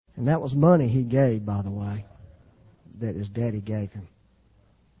And that was money he gave, by the way, that his daddy gave him.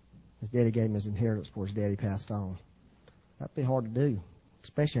 His daddy gave him his inheritance before his daddy passed on. That'd be hard to do,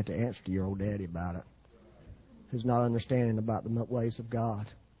 especially have to answer to your old daddy about it, who's not understanding about the ways of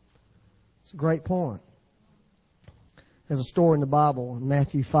God. It's a great point. There's a story in the Bible, in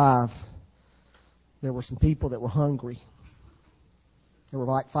Matthew 5. There were some people that were hungry. There were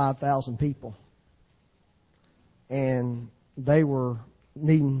like 5,000 people. And they were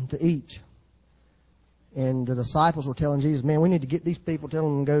needing to eat. And the disciples were telling Jesus, man, we need to get these people, tell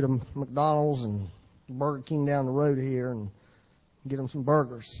them to go to McDonald's and Burger King down the road here and get them some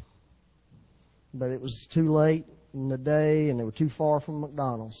burgers. But it was too late in the day and they were too far from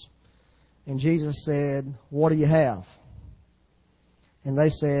McDonald's. And Jesus said, what do you have? And they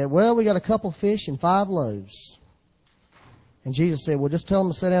said, well, we got a couple fish and 5 loaves. And Jesus said, well, just tell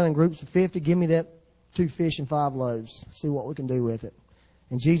them to sit down in groups of 50. Give me that 2 fish and 5 loaves. See what we can do with it.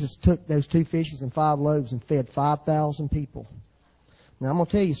 And Jesus took those 2 fishes and 5 loaves and fed 5,000 people. Now, I'm going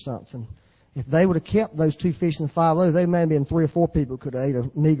to tell you something. If they would have kept those 2 fishes and 5 loaves, they may have been 3 or 4 people could have ate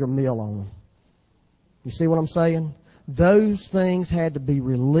a meager meal on them. You see what I'm saying? Those things had to be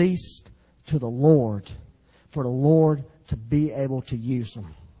released to the Lord for the Lord to be able to use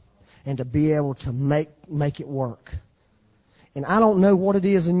them and to be able to make it work. And I don't know what it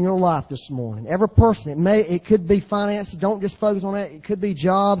is in your life this morning. Every person, it could be finances. Don't just focus on that. It could be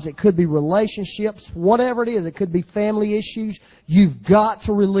jobs. It could be relationships. Whatever it is, it could be family issues. You've got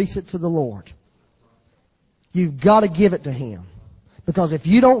to release it to the Lord. You've got to give it to Him. Because if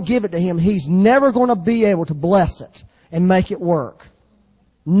you don't give it to Him, He's never going to be able to bless it and make it work.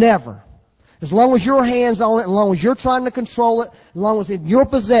 Never. As long as your hand's on it, as long as you're trying to control it, as long as it's in your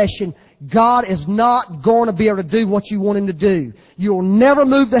possession, God is not going to be able to do what you want Him to do. You'll never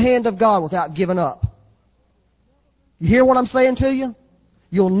move the hand of God without giving up. You hear what I'm saying to you?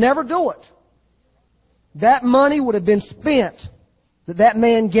 You'll never do it. That money would have been spent that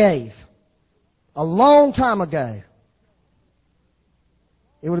man gave a long time ago.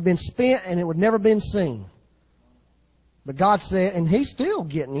 It would have been spent and it would never been seen. But God said, and He's still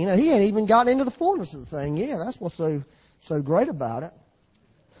getting, He ain't even gotten into the fullness of the thing. Yeah, that's what's so great about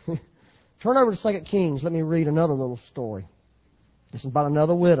it. Turn over to 2 Kings. Let me read another little story. This is about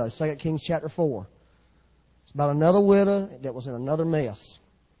another widow. 2 Kings chapter 4. It's about another widow that was in another mess.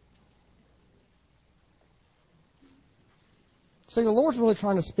 See, the Lord's really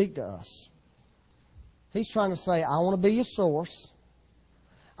trying to speak to us. He's trying to say, I want to be your source.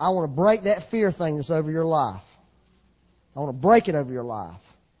 I want to break that fear thing that's over your life. I want to break it over your life.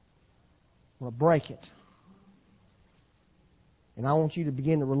 I want to break it. And I want you to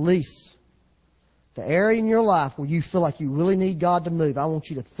begin to release the area in your life where you feel like you really need God to move. I want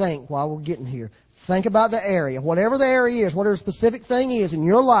you to think while we're getting here. Think about the area. Whatever the area is, whatever the specific thing is in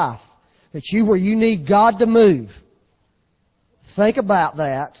your life where you need God to move. Think about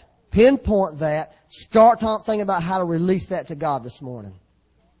that. Pinpoint that. Start thinking about how to release that to God this morning.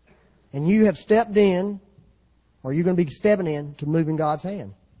 And you have stepped in, or you're going to be stepping in to moving God's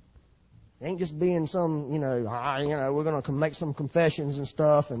hand. It ain't just being some, we're going to make some confessions and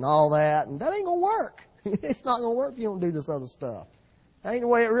stuff and all that. And that ain't going to work. It's not going to work if you don't do this other stuff. That ain't the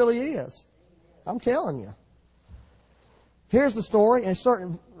way it really is. I'm telling you. Here's the story. In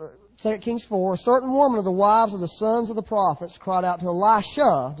 2 Kings 4, a certain woman of the wives of the sons of the prophets cried out to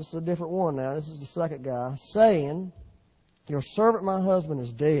Elisha, this is a different one now, this is the second guy, saying, your servant, my husband,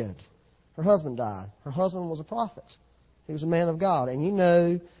 is dead. Her husband died. Her husband was a prophet. He was a man of God. And you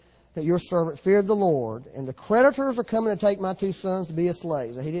know that your servant feared the Lord, and the creditors are coming to take my 2 sons to be his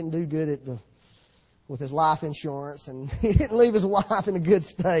slaves. He didn't do good with his life insurance, and he didn't leave his wife in a good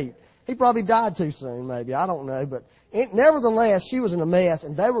state. He probably died too soon, maybe. I don't know. But nevertheless, she was in a mess,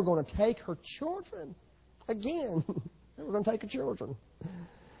 and they were going to take her children again. They were going to take her children.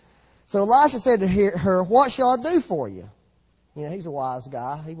 So Elisha said to her, what shall I do for you? He's a wise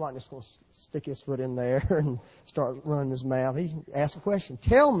guy. He wasn't just going to stick his foot in there and start running his mouth. He asked a question.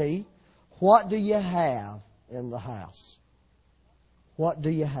 Tell me, what do you have in the house? What do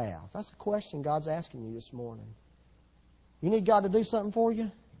you have? That's the question God's asking you this morning. You need God to do something for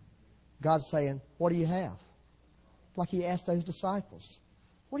you? God's saying, what do you have? Like He asked those disciples.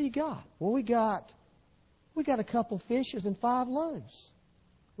 What do you got? Well, we got a couple fishes and 5 loaves.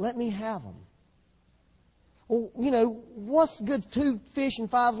 Let me have them. Well, what's good 2 fish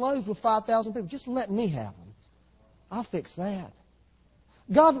and 5 loaves with 5,000 people? Just let me have them. I'll fix that.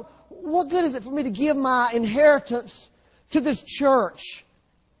 God, what good is it for me to give my inheritance to this church?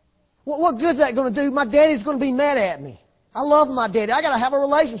 What good is that going to do? My daddy's going to be mad at me. I love my daddy. I got to have a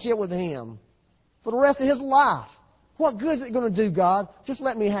relationship with him for the rest of his life. What good is it going to do, God? Just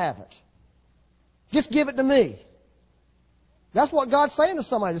let me have it. Just give it to me. That's what God's saying to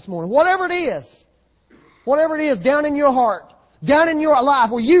somebody this morning. Whatever it is down in your heart, down in your life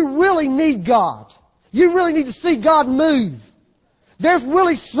where you really need God. You really need to see God move. There's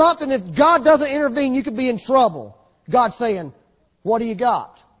really something, if God doesn't intervene, you could be in trouble. God's saying, what do you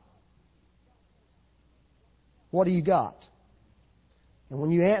got? What do you got? And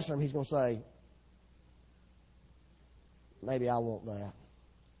when you answer Him, He's going to say, maybe I want that.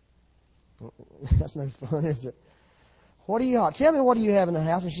 That's no fun, is it? What do you got? Tell me, what do you have in the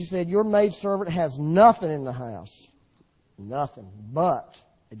house? And she said, your maidservant has nothing in the house. Nothing but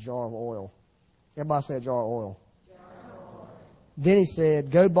a jar of oil. Everybody say a jar of oil. Then he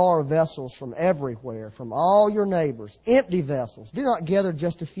said, go borrow vessels from everywhere, from all your neighbors, empty vessels. Do not gather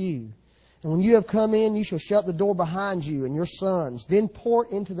just a few. And when you have come in, you shall shut the door behind you and your sons. Then pour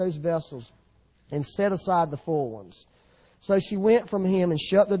into those vessels and set aside the full ones. So she went from him and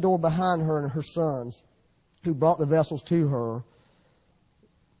shut the door behind her and her sons, who brought the vessels to her.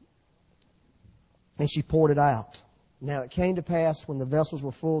 And she poured it out. Now it came to pass when the vessels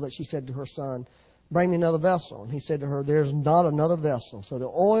were full that she said to her son, bring me another vessel. And he said to her, there's not another vessel. So the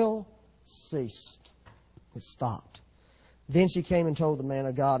oil ceased. It stopped. Then she came and told the man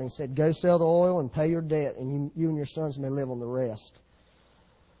of God, and he said, go sell the oil and pay your debt, and you and your sons may live on the rest.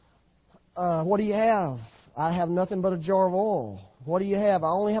 What do you have? I have nothing but a jar of oil. What do you have? I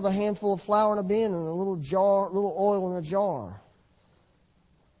only have a handful of flour in a bin and a little oil in a jar.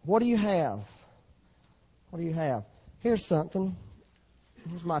 What do you have? What do you have? Here's something.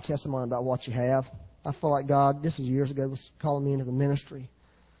 Here's my testimony about what you have. I feel like God, this was years ago, was calling me into the ministry.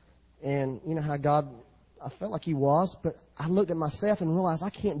 And you know how God, I felt like He was, but I looked at myself and realized I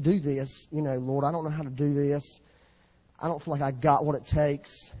can't do this. You know, Lord, I don't know how to do this. I don't feel like I got what it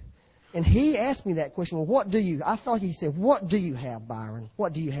takes. And He asked me that question, well, what do you? I felt like He said, what do you have, Byron?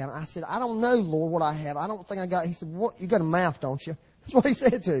 What do you have? And I said, I don't know, Lord, what I have. I don't think I got. He said, what? You got a mouth, don't you? That's what He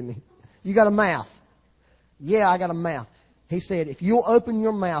said to me. You got a mouth. Yeah, I got a mouth. He said, if you'll open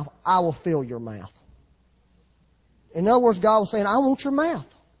your mouth, I will fill your mouth. In other words, God was saying, I want your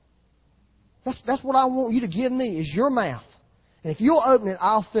mouth. That's what I want you to give me, is your mouth. And if you'll open it,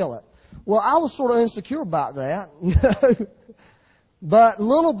 I'll fill it. Well, I was sort of insecure about that, you know. But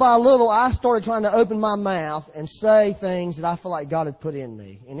little by little, I started trying to open my mouth and say things that I feel like God had put in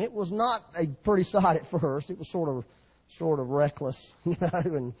me. And it was not a pretty sight at first. It was sort of reckless, you know.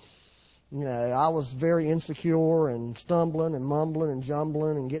 And, you know, I was very insecure and stumbling and mumbling and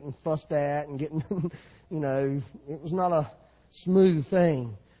jumbling and getting fussed at and getting, you know, it was not a smooth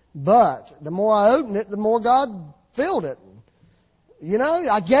thing. But the more I opened it, the more God filled it. You know,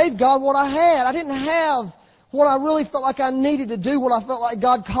 I gave God what I had. I didn't have what I really felt like I needed to do, what I felt like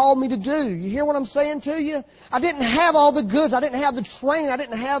God called me to do. You hear what I'm saying to you? I didn't have all the goods. I didn't have the training. I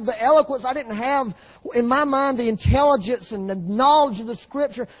didn't have the eloquence. I didn't have, in my mind, the intelligence and the knowledge of the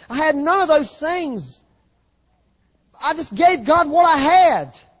Scripture. I had none of those things. I just gave God what I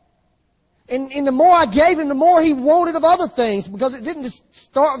had. And the more I gave Him, the more He wanted of other things, because it didn't just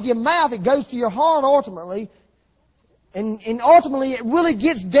start with your mouth. It goes to your heart ultimately. And ultimately it really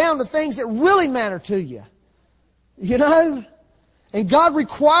gets down to things that really matter to you. You know? And God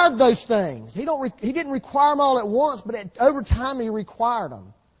required those things. He didn't require them all at once, but over time He required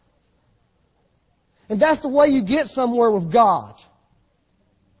them. And that's the way you get somewhere with God.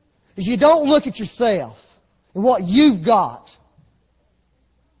 Is you don't look at yourself and what you've got.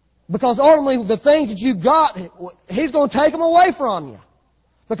 Because ultimately the things that you've got, He's going to take them away from you.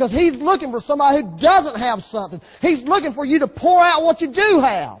 Because He's looking for somebody who doesn't have something. He's looking for you to pour out what you do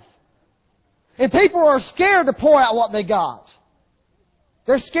have. And people are scared to pour out what they got.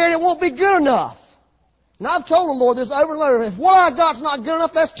 They're scared it won't be good enough. And I've told the Lord this over and over. If what I got's not good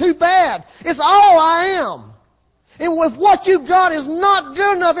enough, that's too bad. It's all I am. And if what you got is not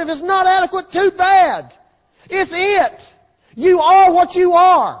good enough, if it's not adequate, too bad. It's it. You are what you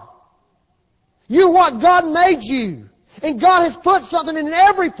are. You're what God made you. And God has put something in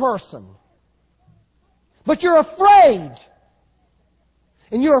every person. But you're afraid.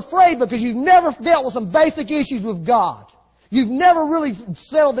 And you're afraid because you've never dealt with some basic issues with God. You've never really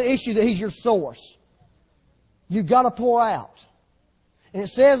settled the issue that He's your source. You've got to pour out. And it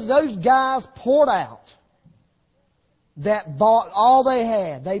says those guys poured out. That bought all they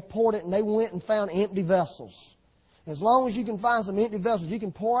had. They poured it and they went and found empty vessels. As long as you can find some empty vessels, you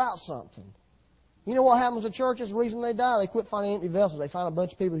can pour out something. You know what happens to churches? The reason they die, they quit finding empty vessels. They find a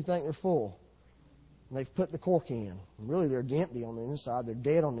bunch of people who think they're full. And they've put the cork in. And really, they're empty on the inside. They're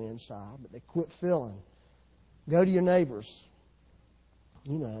dead on the inside, but they quit filling. Go to your neighbors.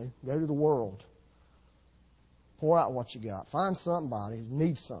 You know, go to the world. Pour out what you got. Find somebody who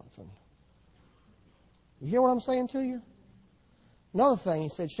needs something. You hear what I'm saying to you? Another thing, he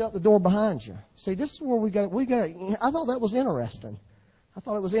said, shut the door behind you. See, this is where we got. I thought that was interesting.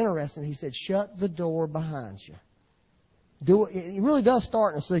 He said, shut the door behind you. It really does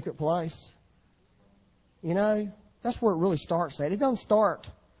start in a secret place. You know, that's where it really starts at. It doesn't start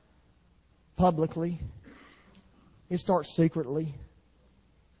publicly. It starts secretly.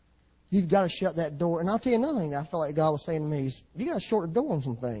 You've got to shut that door. And I'll tell you another thing that I felt like God was saying to me is, you got to shut the door on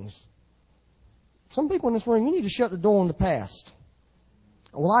some things. Some people in this room, you need to shut the door on the past.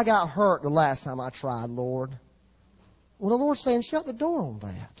 Well, I got hurt the last time I tried, Lord. Well, the Lord's saying, shut the door on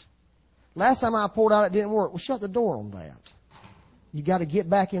that. Last time I poured out, it didn't work. Well, shut the door on that. You got to get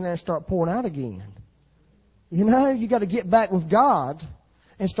back in there and start pouring out again. You know, you got to get back with God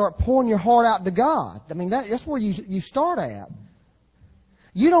and start pouring your heart out to God. I mean, that's where you start at.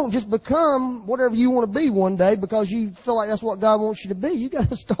 You don't just become whatever you want to be one day because you feel like that's what God wants you to be. You got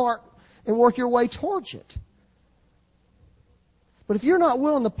to start and work your way towards it. But if you're not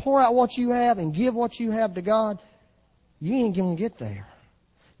willing to pour out what you have and give what you have to God, you ain't going to get there.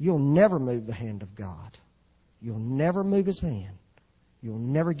 You'll never move the hand of God. You'll never move His hand. You'll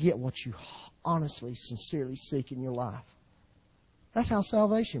never get what you honestly, sincerely seek in your life. That's how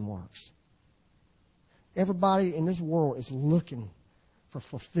salvation works. Everybody in this world is looking for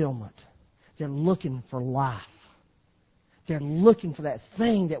fulfillment. They're looking for life. They're looking for that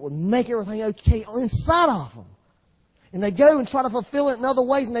thing that would make everything okay inside of them. And they go and try to fulfill it in other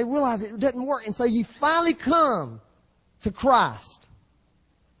ways, and they realize it doesn't work. And so you finally come to Christ.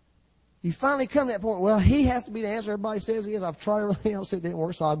 You finally come to that point, well, He has to be the answer everybody says He is. I've tried everything else, it didn't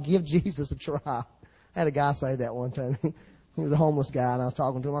work, so I'll give Jesus a try. I had a guy say that one time. He was a homeless guy, and I was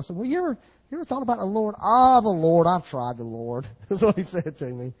talking to him. I said, well, you ever thought about the Lord? The Lord, I've tried the Lord. That's what he said to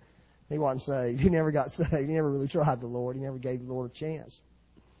me. He wasn't saved. He never got saved. He never really tried the Lord. He never gave the Lord a chance.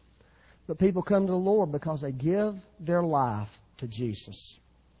 But people come to the Lord because they give their life to Jesus.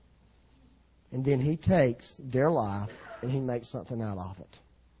 And then He takes their life and He makes something out of it.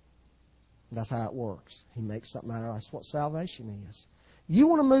 That's how it works. He makes something out of it. That's what salvation is. You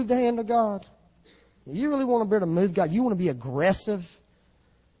want to move the hand of God? You really want to be able to move God? You want to be aggressive?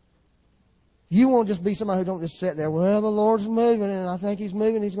 You want to just be somebody who don't just sit there, well, the Lord's moving and I think He's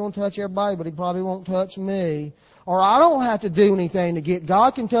moving. He's going to touch everybody, but He probably won't touch me. Or I don't have to do anything to get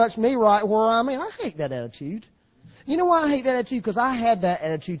God can touch me right where I'm at. I hate that attitude. You know why I hate that attitude? Because I had that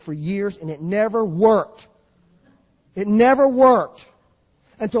attitude for years and it never worked. It never worked.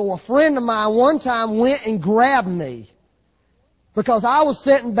 Until a friend of mine one time went and grabbed me. Because I was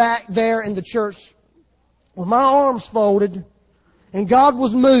sitting back there in the church with my arms folded and God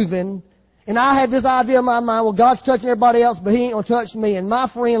was moving. And I had this idea in my mind, well, God's touching everybody else, but He ain't going to touch me. And my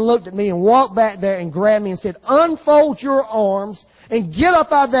friend looked at me and walked back there and grabbed me and said, unfold your arms and get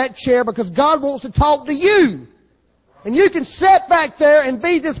up out of that chair because God wants to talk to you. And you can sit back there and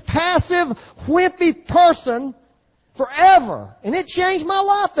be this passive, wimpy person forever. And it changed my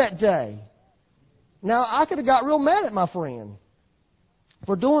life that day. Now, I could have got real mad at my friend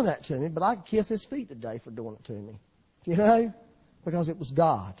for doing that to me, but I could kiss his feet today for doing it to me. You know? Because it was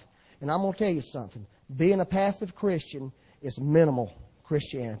God. And I'm going to tell you something. Being a passive Christian is minimal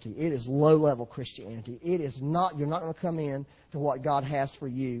Christianity. It is low-level Christianity. It is not, you're not going to come in to what God has for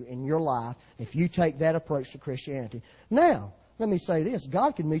you in your life if you take that approach to Christianity. Now, let me say this.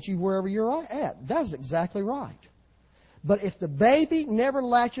 God can meet you wherever you're at. That is exactly right. But if the baby never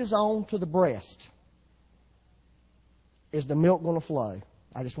latches on to the breast, is the milk going to flow?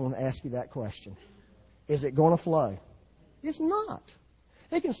 I just want to ask you that question. Is it going to flow? It's not.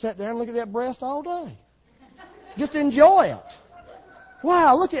 They can sit there and look at that breast all day. Just enjoy it.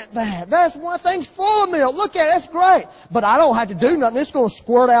 Wow, look at that. That's one thing's full of milk. Look at it. That's great. But I don't have to do nothing. It's going to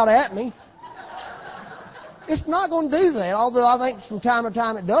squirt out at me. It's not going to do that, although I think from time to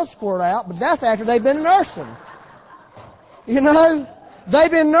time it does squirt out, but that's after they've been nursing. You know,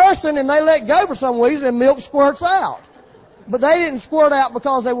 they've been nursing and they let go for some reason and milk squirts out. But they didn't squirt out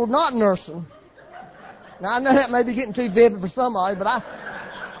because they were not nursing. Now, I know that may be getting too vivid for somebody, but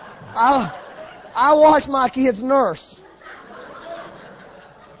I watch my kids nurse.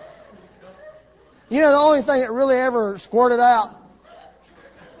 You know, the only thing that really ever squirted out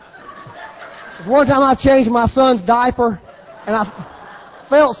was one time I changed my son's diaper and I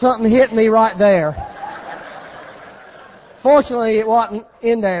felt something hit me right there. Fortunately, it wasn't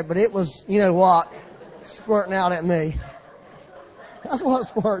in there, but it was, you know what, squirting out at me. That's what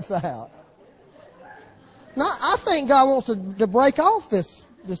squirts out. Now, I think God wants to break off this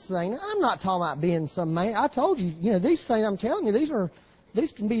thing. I'm not talking about being some man. I told you, you know, these things I'm telling you,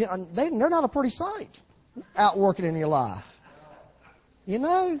 these can be, they're not a pretty sight. out working in your life. You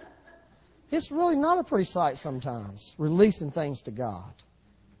know, it's really not a pretty sight sometimes, releasing things to God.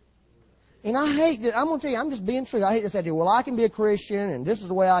 And I hate that. I'm going to tell you, I'm just being true. I hate this idea, well, I can be a Christian and this is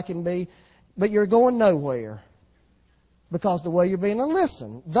the way I can be, but you're going nowhere because the way you're being. Now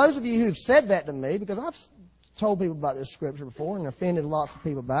listen, those of you who've said that to me, because I've told people about this scripture before and offended lots of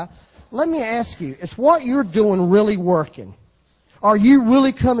people about it, let me ask you, is what you're doing really working? Are you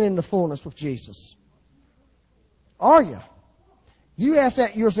really coming into fullness with Jesus? Are you? You ask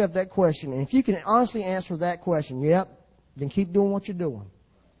yourself that question, and if you can honestly answer that question, yep, then keep doing what you're doing.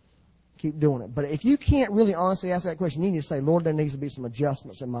 Keep doing it. But if you can't really honestly ask that question, you need to say, Lord, there needs to be some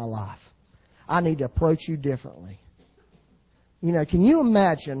adjustments in my life. I need to approach you differently. You know, can you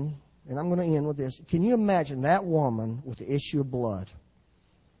imagine, and I'm going to end with this, can you imagine that woman with the issue of blood?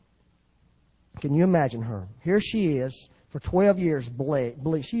 Can you imagine her? Here she is, for 12 years,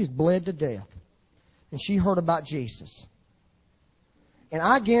 she's bled to death. And she heard about Jesus. And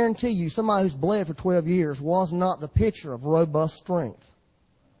I guarantee you, somebody who's bled for 12 years was not the picture of robust strength.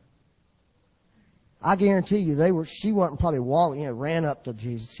 I guarantee you, she wasn't probably walking, ran up to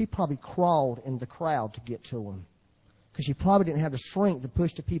Jesus. She probably crawled in the crowd to get to him. Because she probably didn't have the strength to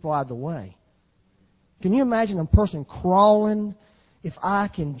push the people out of the way. Can you imagine a person crawling? If I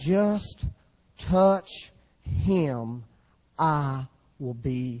can just touch him, I will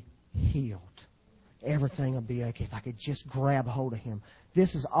be healed. Everything will be okay if I could just grab hold of him.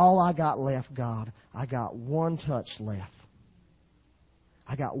 This is all I got left, God. I got one touch left.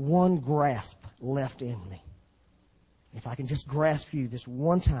 I got one grasp left in me. If I can just grasp you this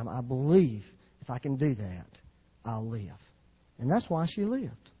one time, I believe if I can do that, I'll live. And that's why she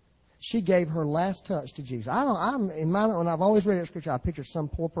lived. She gave her last touch to Jesus. When I've always read that scripture, I picture some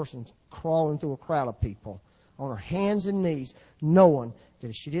poor person crawling through a crowd of people on her hands and knees, knowing that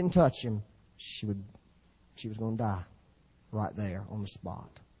if she didn't touch him, she was going to die right there on the spot.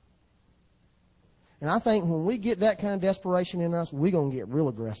 And I think when we get that kind of desperation in us, we're going to get real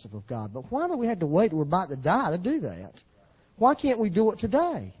aggressive with God. But why do we have to wait till we're about to die to do that? Why can't we do it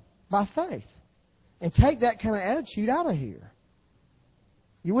today by faith and take that kind of attitude out of here?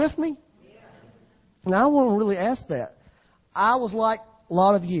 You with me? Yeah. And I want to really ask that. I was like a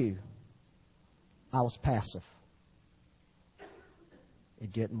lot of you. I was passive.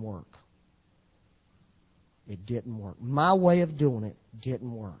 It didn't work. It didn't work. My way of doing it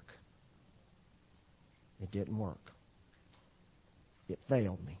didn't work. It didn't work. It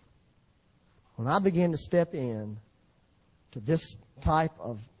failed me. When I began to step in to this type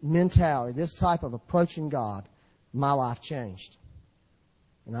of mentality, this type of approaching God, my life changed.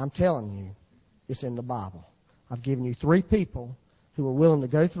 And I'm telling you, it's in the Bible. I've given you 3 people who were willing to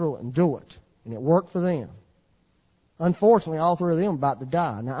go through it and do it. And it worked for them. Unfortunately, all 3 of them are about to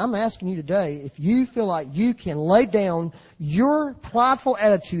die. Now, I'm asking you today, if you feel like you can lay down your prideful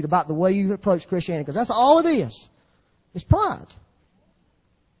attitude about the way you approach Christianity, because that's all it is. It's pride.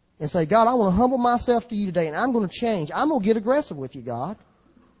 And say, God, I want to humble myself to you today, and I'm going to change. I'm going to get aggressive with you, God.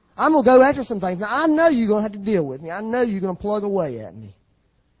 I'm going to go after some things. Now, I know you're going to have to deal with me. I know you're going to plug away at me.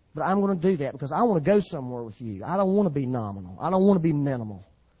 But I'm going to do that because I want to go somewhere with you. I don't want to be nominal. I don't want to be minimal.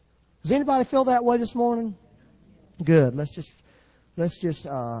 Does anybody feel that way this morning? Good. Let's just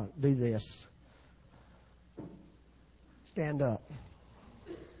do this. Stand up.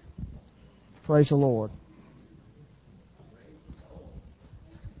 Praise the Lord.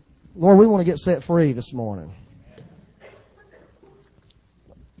 Lord, we want to get set free this morning.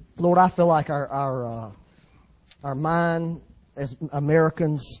 Lord, I feel like our mind as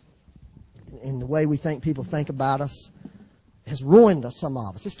Americans and the way we think people think about us has ruined us, some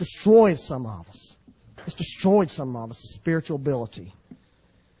of us. It's destroyed some of us. It's destroyed some of us' spiritual ability.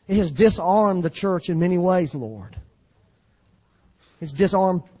 It has disarmed the church in many ways, Lord. It's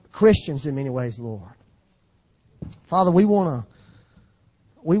disarmed Christians in many ways, Lord. Father, we want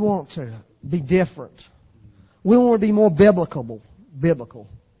to be different. We want to be more biblical.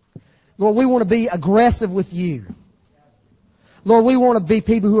 Lord, we want to be aggressive with you. Lord, we want to be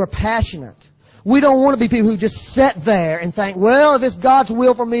people who are passionate. We don't want to be people who just sit there and think, well, if it's God's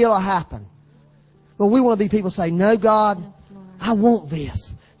will for me, it'll happen. But we want to be people who say, no, God, I want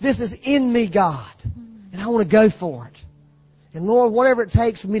this. This is in me, God. And I want to go for it. And Lord, whatever it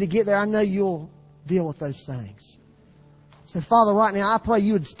takes for me to get there, I know you'll deal with those things. So Father, right now, I pray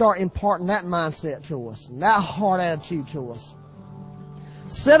you would start imparting that mindset to us and that heart attitude to us.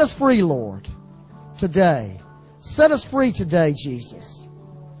 Set us free, Lord, today. Set us free today, Jesus.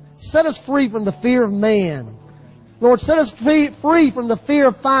 Set us free from the fear of man. Lord, set us free from the fear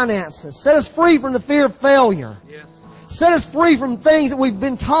of finances. Set us free from the fear of failure. Yes. Set us free from things that we've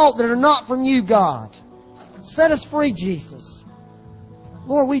been taught that are not from you, God. Set us free, Jesus.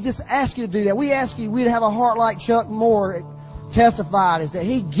 Lord, we just ask you to do that. We ask you we'd have a heart like Chuck Moore testified, is that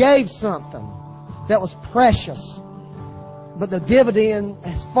he gave something that was precious, but the dividend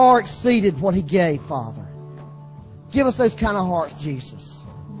has far exceeded what he gave, Father. Give us those kind of hearts, Jesus.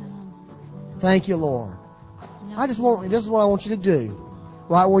 Thank you, Lord. This is what I want you to do,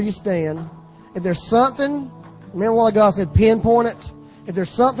 right where you stand. If there's something, remember a while ago I said pinpoint it. If there's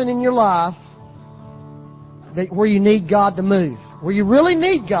something in your life where you need God to move, where you really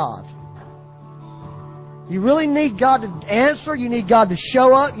need God, you really need God to answer, you need God to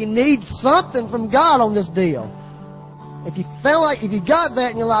show up, you need something from God on this deal. If you got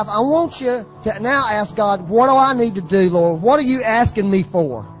that in your life, I want you to now ask God, what do I need to do, Lord? What are you asking me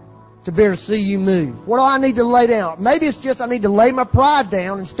for to be able to see you move? What do I need to lay down? Maybe it's just I need to lay my pride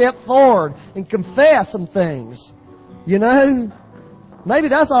down and step forward and confess some things. You know? Maybe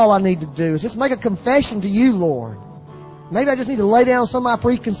that's all I need to do is just make a confession to you, Lord. Maybe I just need to lay down some of my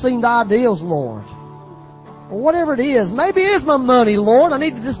preconceived ideals, Lord. Or whatever it is. Maybe it is my money, Lord. I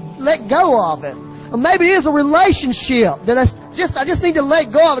need to just let go of it. Or maybe it is a relationship that I just need to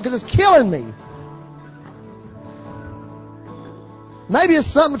let go of it because it's killing me. Maybe it's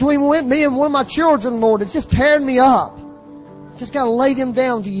something between me and one of my children, Lord, that's just tearing me up. Just got to lay them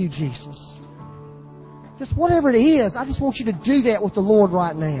down to you, Jesus. Just whatever it is, I just want you to do that with the Lord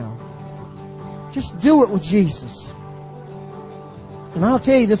right now. Just do it with Jesus. And I'll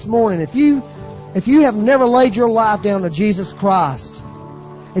tell you this morning, if you have never laid your life down to Jesus Christ,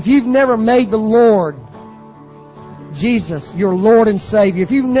 if you've never made the Lord Jesus your Lord and Savior,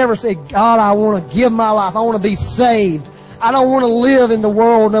 if you've never said, God, I want to give my life, I want to be saved, I don't want to live in the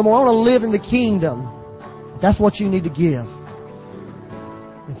world no more, I want to live in the kingdom, that's what you need to give.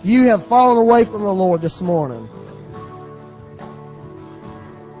 If you have fallen away from the Lord this morning,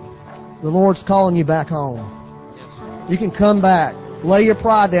 the Lord's calling you back home. You can come back. Lay your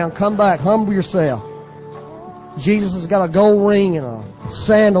pride down. Come back. Humble yourself. Jesus has got a gold ring and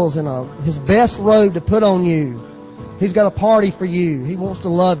sandals and his best robe to put on you. He's got a party for you. He wants to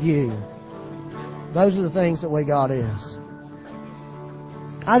love you. Those are the things that way God is.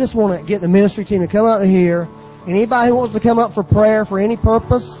 I just want to get the ministry team to come out here. And anybody who wants to come up for prayer for any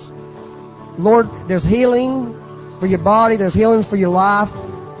purpose, Lord, there's healing for your body. There's healings for your life.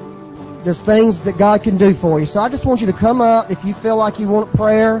 There's things that God can do for you. So I just want you to come up if you feel like you want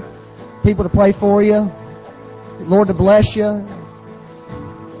prayer, people to pray for you, Lord to bless you,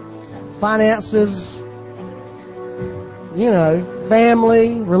 finances,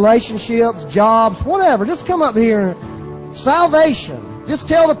 family, relationships, jobs, whatever. Just come up here. Salvation. Just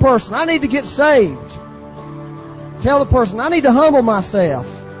tell the person, I need to get saved. Tell the person, I need to humble myself.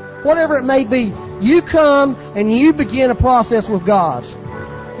 Whatever it may be, you come and you begin a process with God.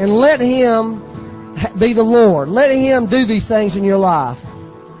 And let Him be the Lord. Let Him do these things in your life.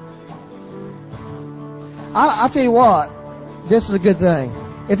 I'll tell you what, this is a good thing.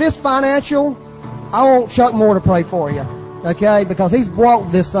 If it's financial, I want Chuck Moore to pray for you. Okay? Because he's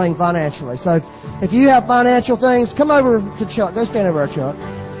brought this thing financially. So if you have financial things, come over to Chuck. Go stand over there, Chuck.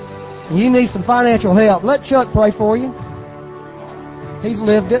 And you need some financial help. Let Chuck pray for you. He's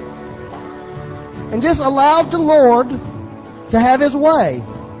lived it. And just allow the Lord to have His way.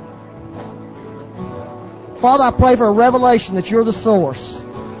 Father, I pray for a revelation that you're the source.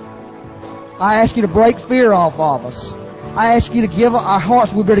 I ask you to break fear off of us. I ask you to give our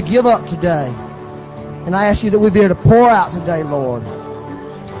hearts, we better give up today. And I ask you that we be able to pour out today, Lord.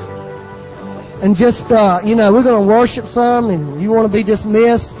 And just, we're going to worship some, and you want to be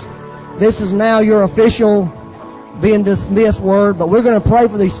dismissed. This is now your official being dismissed word, but we're going to pray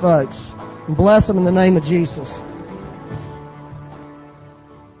for these folks and bless them in the name of Jesus.